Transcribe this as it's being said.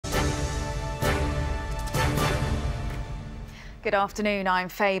Good afternoon, I'm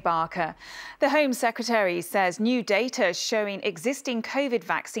Faye Barker. The Home Secretary says new data showing existing COVID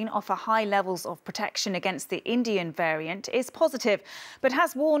vaccine offer high levels of protection against the Indian variant is positive, but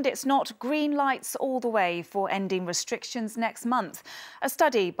has warned it's not green lights all the way for ending restrictions next month. A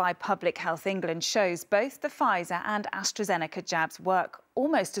study by Public Health England shows both the Pfizer and AstraZeneca jabs work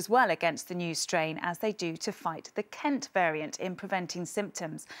almost as well against the new strain as they do to fight the Kent variant in preventing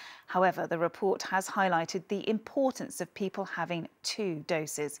symptoms. However, the report has highlighted the importance of people having 2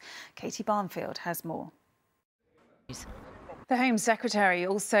 doses. Katie Barnfield has more. The Home Secretary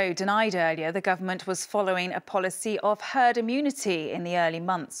also denied earlier the government was following a policy of herd immunity in the early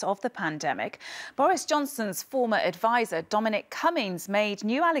months of the pandemic. Boris Johnson's former advisor, Dominic Cummings, made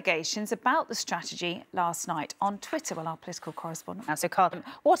new allegations about the strategy last night on Twitter. Well, our political correspondent now. So, Carl,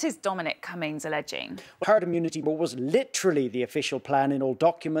 what is Dominic Cummings alleging? Herd immunity was literally the official plan in all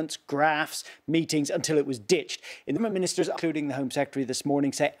documents, graphs, meetings, until it was ditched. The ministers, including the Home Secretary this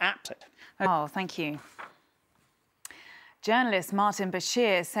morning, say absent. Oh, thank you. Journalist Martin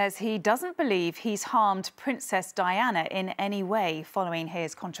Bashir says he doesn't believe he's harmed Princess Diana in any way following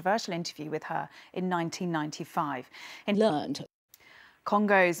his controversial interview with her in 1995.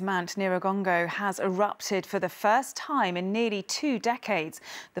 Congo's Mount Nyiragongo has erupted for the first time in nearly 2 decades.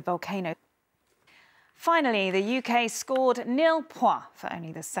 The volcano. Finally, the UK scored 0 points for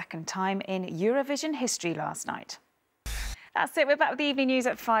only the 2nd time in Eurovision history last night. That's it. We're back with the evening news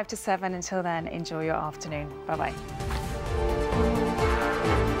at 5 to 7. Until then, enjoy your afternoon. Bye-bye.